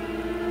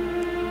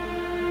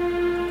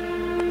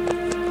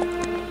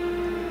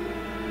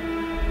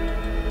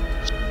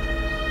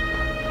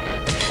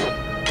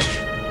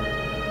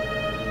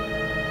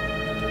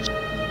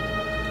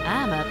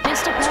 I'm a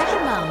pistol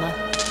packing mama.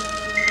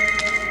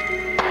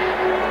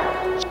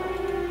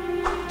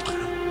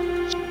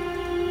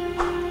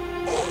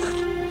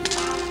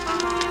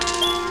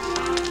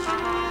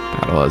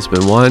 Battle has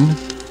been won.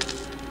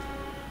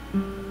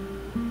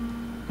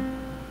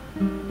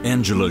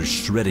 Angela's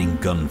shredding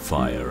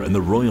gunfire and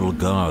the royal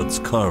guards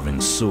carving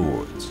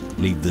swords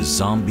leave the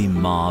zombie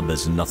mob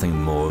as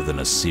nothing more than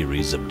a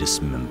series of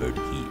dismembered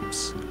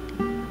heaps.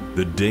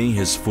 The day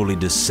has fully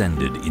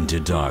descended into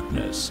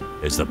darkness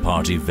as the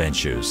party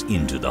ventures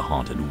into the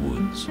haunted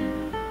woods.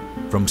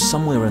 From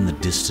somewhere in the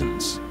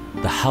distance,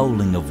 the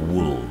howling of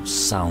wolves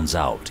sounds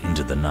out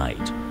into the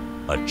night,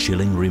 a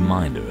chilling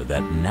reminder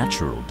that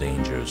natural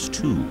dangers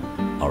too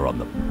are on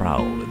the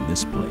prowl in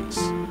this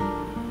place.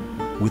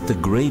 With the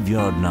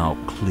graveyard now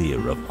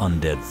clear of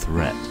undead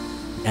threat,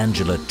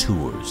 Angela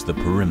tours the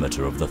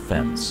perimeter of the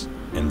fence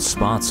and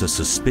spots a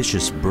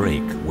suspicious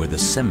break where the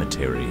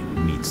cemetery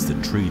meets the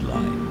tree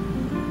line.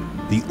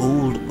 The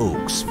old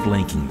oaks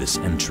flanking this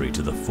entry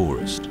to the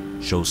forest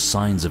show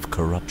signs of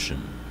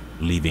corruption,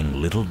 leaving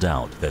little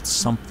doubt that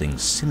something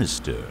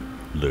sinister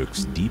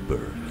lurks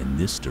deeper in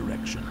this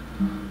direction.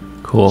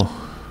 Cool.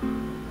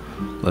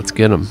 Let's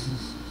get him.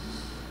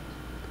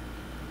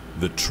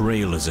 The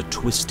trail is a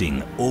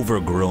twisting,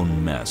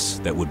 overgrown mess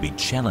that would be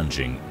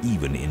challenging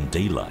even in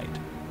daylight.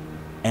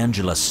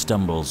 Angela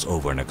stumbles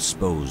over an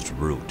exposed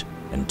root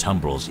and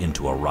tumbles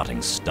into a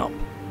rotting stump,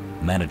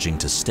 managing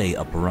to stay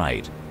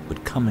upright,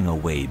 but coming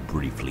away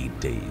briefly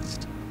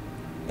dazed.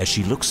 As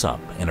she looks up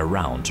and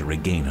around to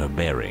regain her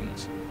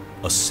bearings,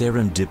 a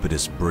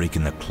serendipitous break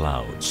in the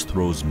clouds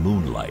throws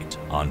moonlight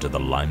onto the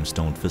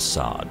limestone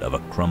facade of a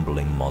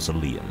crumbling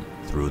mausoleum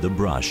through the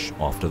brush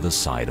off to the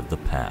side of the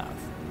path.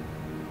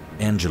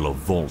 Angela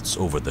vaults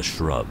over the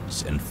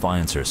shrubs and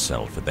finds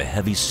herself at the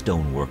heavy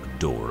stonework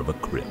door of a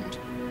crypt.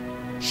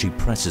 She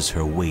presses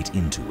her weight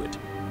into it,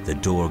 the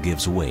door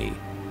gives way,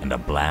 and a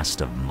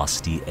blast of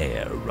musty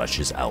air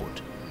rushes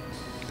out.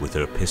 With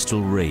her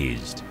pistol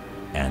raised,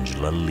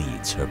 Angela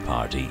leads her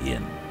party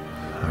in.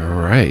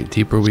 All right,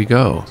 deeper we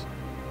go.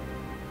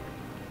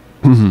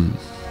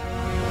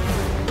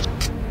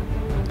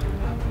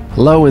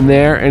 Hello in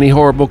there, any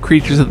horrible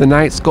creatures of the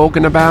night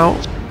skulking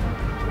about?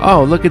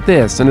 Oh, look at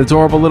this, an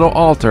adorable little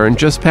altar, and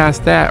just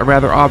past that, a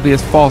rather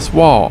obvious false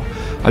wall.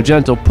 A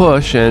gentle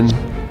push and...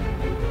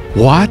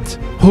 What?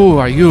 Who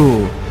are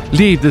you?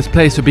 Leave this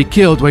place or be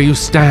killed where you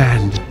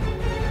stand.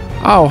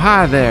 Oh,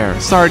 hi there.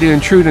 Sorry to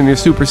intrude in your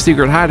super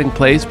secret hiding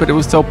place, but it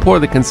was so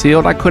poorly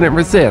concealed I couldn't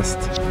resist.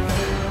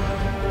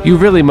 You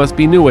really must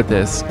be new at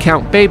this,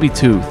 Count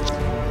Babytooth.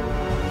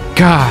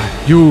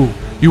 God, you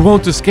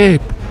won't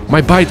escape. My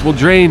bite will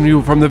drain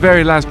you from the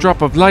very last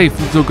drop of life,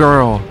 little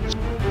girl.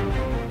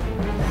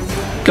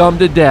 Gummed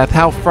to death,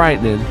 how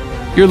frightening.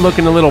 You're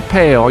looking a little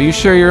pale. Are you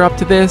sure you're up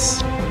to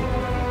this?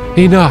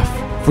 Enough.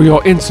 For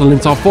your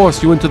insolence, I'll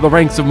force you into the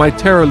ranks of my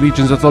terror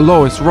legions at the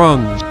lowest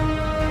rung.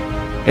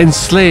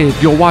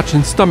 Enslaved, you'll watch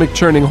in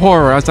stomach-churning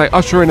horror as I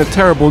usher in a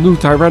terrible new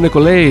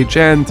tyrannical age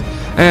and...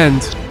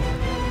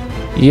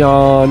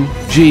 Yawn.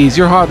 Geez,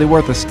 you're hardly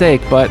worth a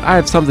steak, but I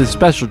have something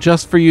special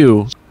just for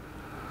you.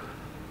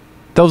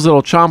 Those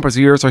little chompers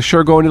of yours are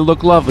sure going to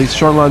look lovely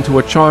strung onto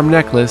a charm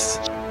necklace.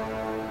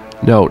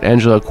 Note,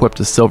 Angela equipped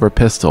a silver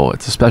pistol.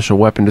 It's a special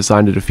weapon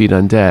designed to defeat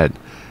undead.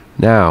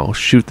 Now,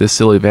 shoot this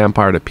silly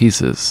vampire to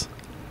pieces.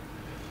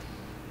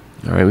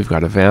 Alright, we've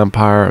got a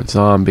vampire, a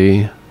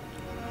zombie,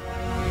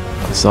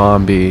 a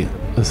zombie,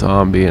 a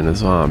zombie, and a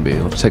zombie.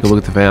 Let's take a look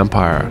at the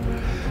vampire.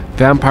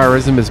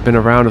 Vampirism has been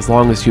around as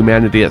long as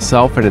humanity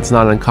itself, and it's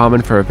not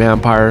uncommon for a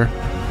vampire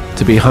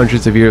to be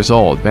hundreds of years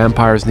old.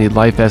 Vampires need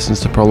life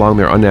essence to prolong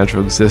their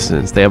unnatural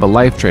existence. They have a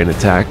life drain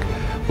attack,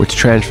 which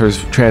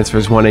transfers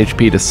 1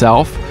 HP to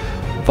self.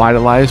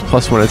 Vitalize,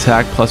 +1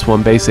 attack,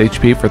 +1 base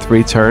HP for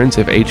 3 turns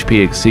if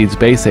HP exceeds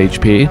base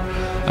HP.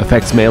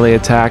 Affects melee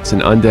attacks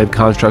and undead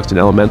constructs and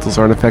elementals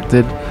aren't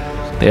affected.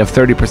 They have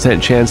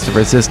 30% chance to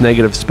resist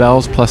negative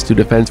spells, +2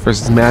 defense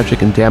versus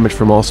magic, and damage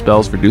from all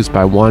spells reduced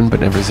by 1 but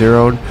never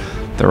zeroed.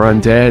 They're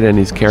undead and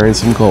he's carrying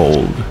some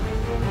gold.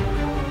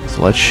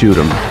 So let's shoot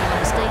him.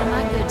 Stay on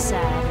my good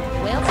side.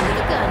 Welcome to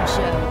the gun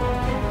show.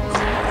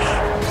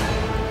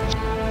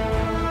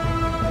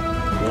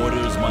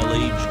 Orders, my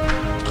liege.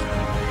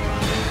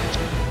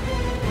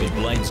 His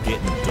blade's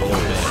getting dull.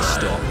 Better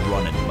stop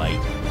running,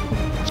 mate.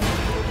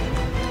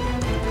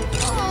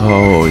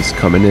 Oh, he's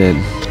coming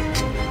in.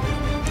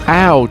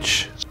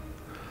 Ouch!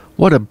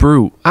 What a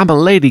brute. I'm a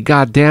lady,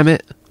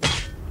 goddammit.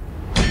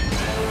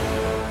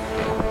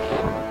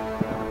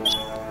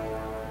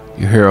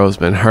 Your hero's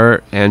been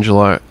hurt.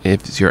 Angela,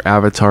 if it's your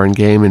avatar in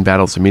game, and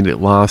battle's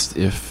immediately lost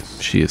if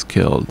she is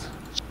killed.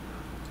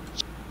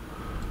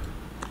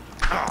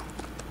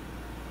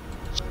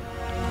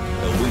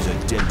 Always a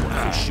dead one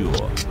for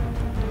sure.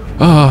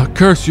 Ah,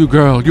 curse you,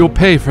 girl. You'll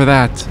pay for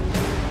that.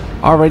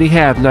 Already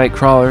have,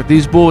 Nightcrawler.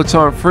 These bullets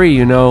aren't free,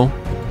 you know.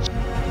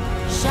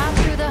 Shot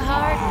through the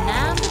heart and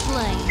I'm to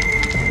blame.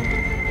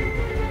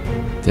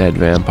 Dead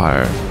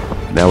vampire.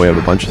 Now we have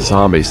a bunch of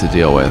zombies to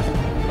deal with.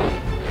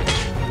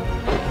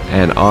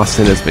 And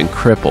Austin has been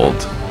crippled.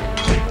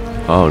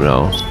 Oh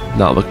no,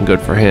 not looking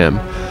good for him.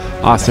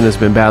 Austin has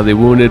been badly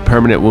wounded.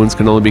 Permanent wounds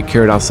can only be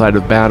cured outside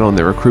of battle. On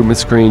the recruitment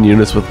screen,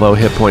 units with low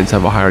hit points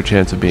have a higher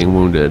chance of being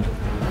wounded.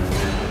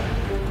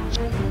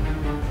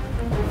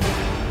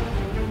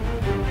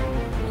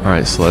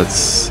 Alright, so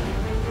let's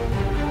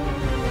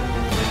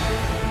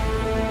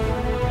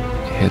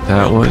hit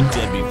that one.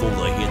 Dead before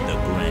they hit the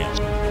ground.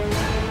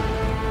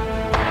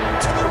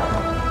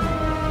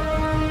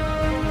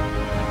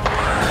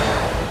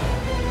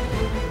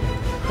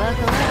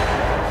 Buckle up.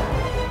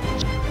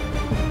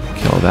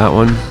 Kill that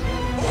one.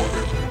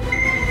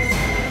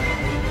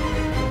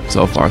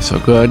 So far, so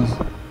good.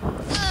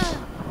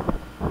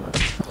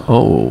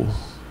 Oh.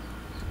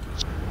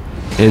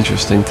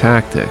 Interesting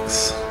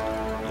tactics.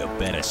 You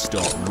better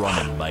start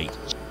running, mate.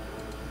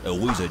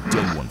 Always a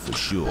dead one for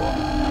sure.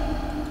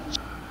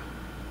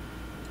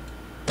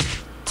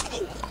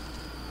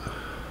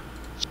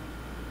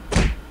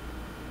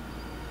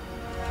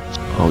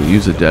 I'll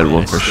use a dead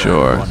one for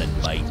sure.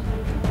 Running, mate.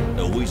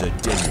 Always a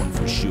dead one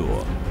for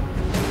sure.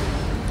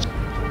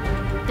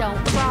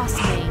 Don't cross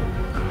me.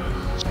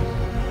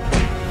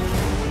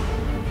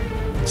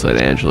 Let's let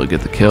Angela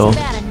get the kill. It's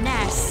about a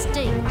nice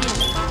steak dinner.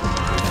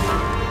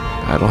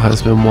 Battle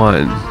has been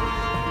won.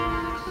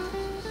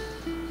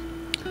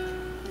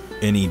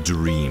 Any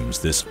dreams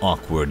this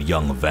awkward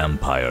young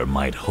vampire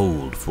might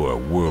hold for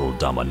world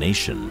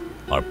domination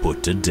are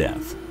put to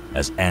death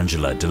as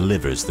Angela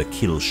delivers the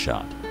kill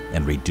shot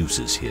and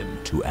reduces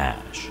him to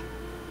ash.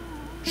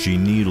 She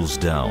kneels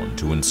down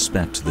to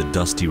inspect the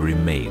dusty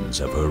remains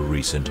of her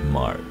recent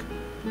mark.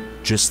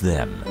 Just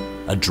then,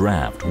 a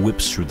draft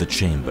whips through the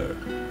chamber,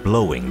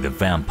 blowing the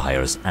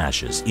vampire's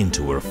ashes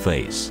into her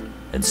face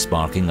and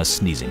sparking a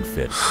sneezing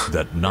fit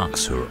that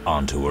knocks her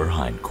onto her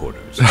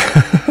hindquarters.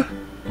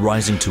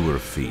 Rising to her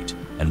feet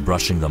and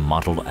brushing the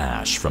mottled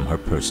ash from her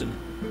person,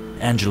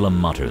 Angela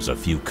mutters a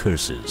few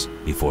curses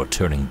before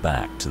turning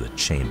back to the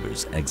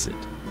chamber's exit.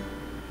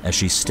 As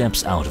she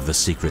steps out of the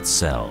secret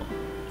cell,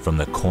 from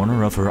the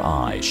corner of her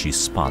eye she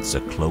spots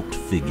a cloaked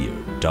figure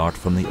dart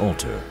from the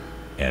altar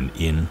and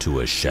into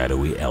a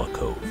shadowy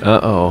alcove.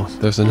 Uh-oh,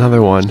 there's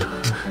another one.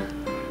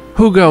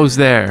 Who goes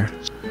there?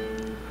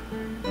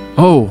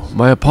 Oh,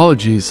 my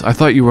apologies. I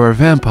thought you were a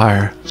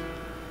vampire.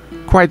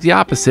 Quite the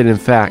opposite, in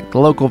fact. The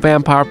local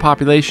vampire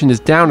population is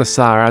down a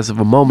sire as of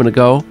a moment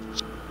ago.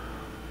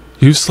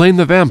 You've slain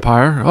the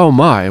vampire? Oh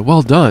my,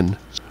 well done.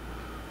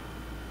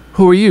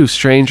 Who are you,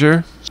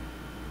 stranger?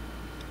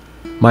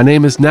 My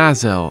name is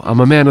Nazel. I'm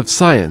a man of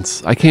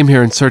science. I came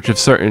here in search of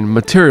certain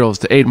materials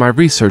to aid my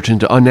research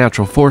into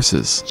unnatural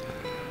forces.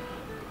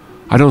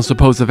 I don't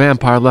suppose the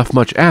vampire left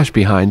much ash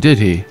behind, did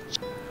he?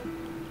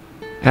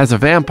 As a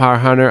vampire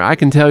hunter, I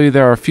can tell you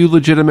there are a few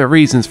legitimate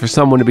reasons for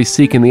someone to be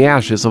seeking the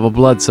ashes of a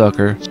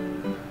bloodsucker.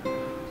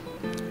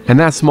 And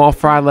that small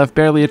fry left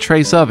barely a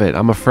trace of it,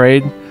 I'm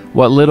afraid.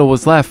 What little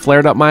was left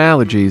flared up my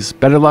allergies.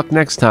 Better luck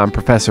next time,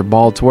 Professor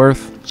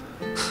Baldsworth.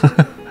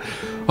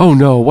 Oh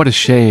no, what a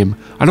shame.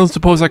 I don't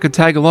suppose I could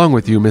tag along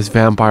with you, Miss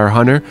Vampire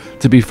Hunter,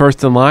 to be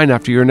first in line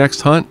after your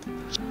next hunt?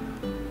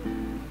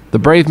 The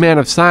brave man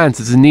of science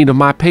is in need of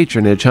my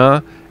patronage,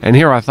 huh? And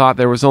here I thought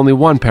there was only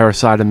one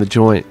parasite in the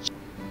joint.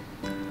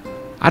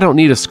 I don't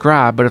need a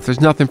scribe, but if there's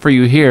nothing for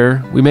you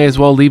here, we may as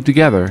well leave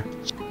together.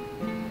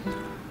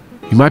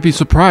 You might be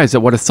surprised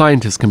at what a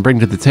scientist can bring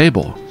to the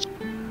table.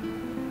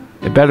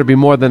 It better be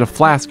more than a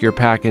flask you're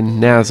packing,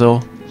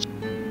 Nazel.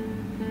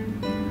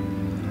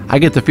 I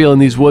get the feeling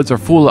these woods are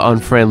full of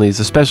unfriendlies,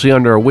 especially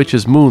under a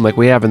witch's moon like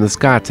we have in the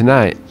sky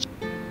tonight.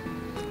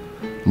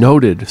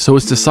 Noted. So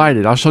it's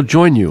decided. I shall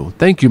join you.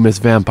 Thank you, Miss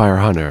Vampire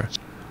Hunter.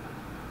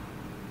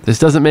 This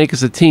doesn't make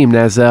us a team,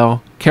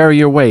 Nazel. Carry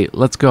your weight.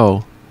 Let's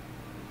go.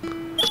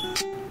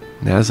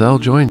 Nazel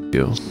joined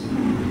you.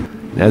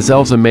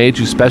 Nazel's a mage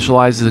who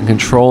specializes in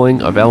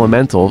controlling of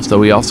elementals,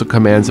 though he also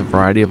commands a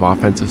variety of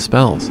offensive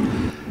spells.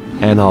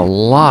 And a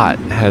lot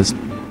has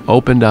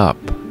opened up.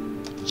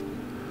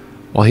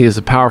 While he is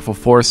a powerful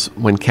force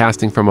when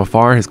casting from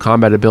afar, his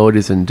combat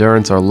abilities and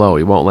endurance are low.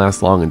 He won't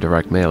last long in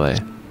direct melee.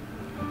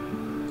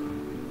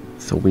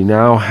 So we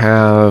now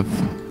have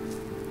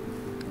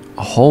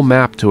a whole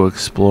map to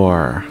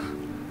explore.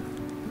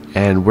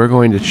 And we're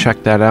going to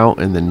check that out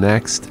in the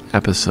next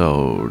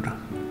episode.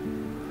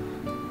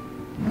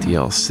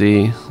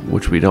 DLC,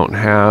 which we don't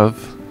have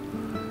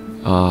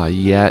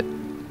yet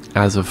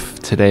as of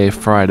today,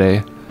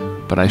 Friday.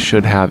 But I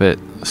should have it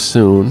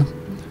soon.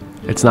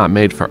 It's not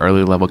made for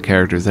early level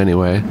characters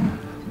anyway.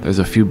 There's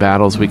a few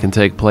battles we can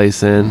take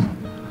place in.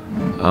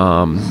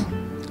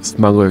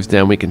 Smuggler's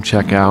Den we can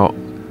check out.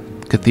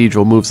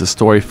 Cathedral moves the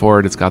story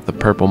forward. It's got the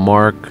purple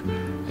mark.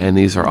 And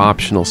these are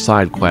optional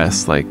side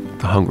quests like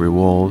the Hungry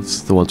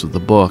Wolves, the ones with the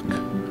book.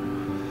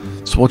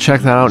 So we'll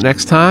check that out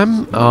next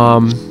time.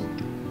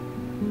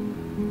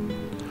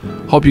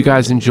 Hope you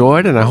guys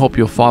enjoyed, and I hope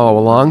you'll follow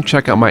along.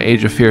 Check out my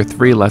Age of Fear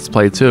 3 Let's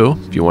Play too,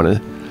 if you want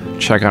to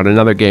check out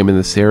another game in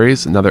the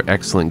series, another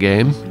excellent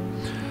game.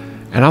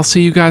 And I'll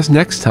see you guys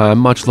next time.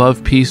 Much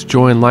love, peace,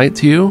 joy, and light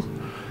to you.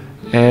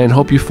 And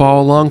hope you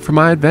follow along for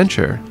my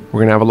adventure. We're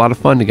going to have a lot of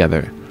fun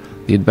together.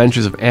 The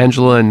Adventures of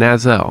Angela and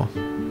Nazel.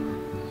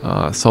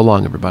 So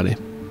long, everybody.